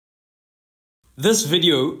This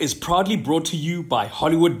video is proudly brought to you by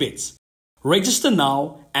Hollywood Bets. Register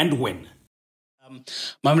now and win.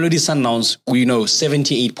 Mamelodi Sundowns,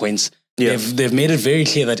 78 points. Yeah. They've made it very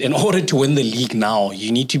clear that in order to win the league now,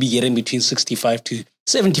 you need to be getting between 65 to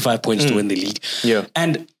 75 points to win the league. Yeah.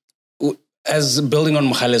 And as building on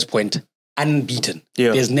Mokhale's point, unbeaten.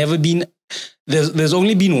 Yeah. There's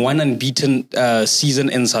only been one unbeaten season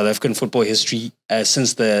in South African football history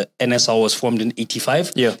since the NSL was formed in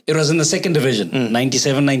 85. Yeah. It was in the second division,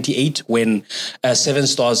 97-98, when Seven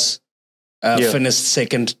Stars finished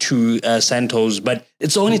second to Santos. But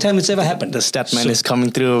it's the only time it's ever happened. The stat man is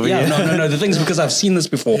coming through over yeah, here. No. The thing is because I've seen this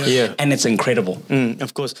before, and it's incredible.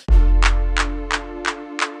 Of course.